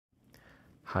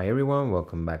Hi everyone,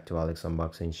 welcome back to Alex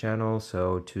Unboxing channel.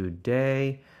 So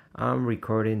today I'm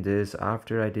recording this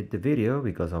after I did the video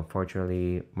because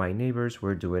unfortunately my neighbors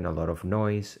were doing a lot of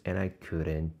noise and I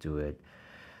couldn't do it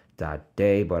that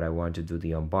day, but I wanted to do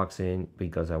the unboxing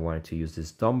because I wanted to use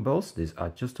these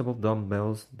adjustable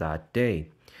dumbbells that day.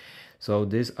 So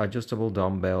these adjustable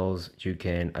dumbbells, you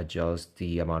can adjust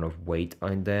the amount of weight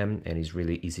on them and it's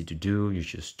really easy to do. You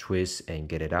just twist and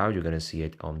get it out. You're gonna see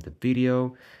it on the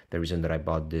video. The reason that I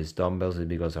bought these dumbbells is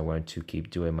because I wanted to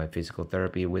keep doing my physical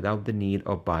therapy without the need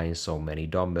of buying so many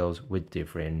dumbbells with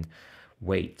different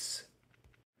weights.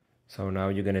 So now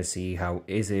you're gonna see how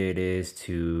easy it is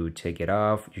to take it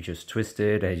off. You just twist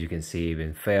it, as you can see, it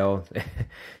even failed.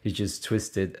 You just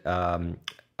twist it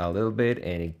a little bit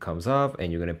and it comes off,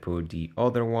 and you're gonna put the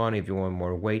other one if you want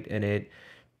more weight in it.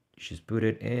 You just put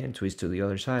it and twist to the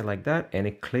other side like that, and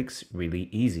it clicks really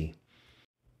easy.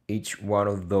 Each one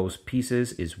of those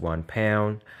pieces is 1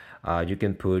 pound. You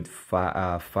can put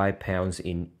 5 pounds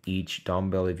in each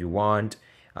dumbbell if you want.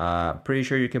 Pretty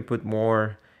sure you can put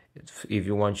more if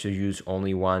you want to use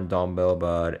only one dumbbell,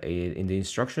 but in the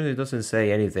instructions it doesn't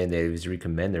say anything that is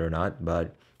recommended or not,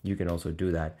 but you can also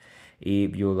do that.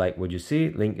 If you like what you see,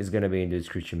 link is going to be in the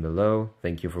description below.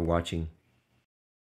 Thank you for watching.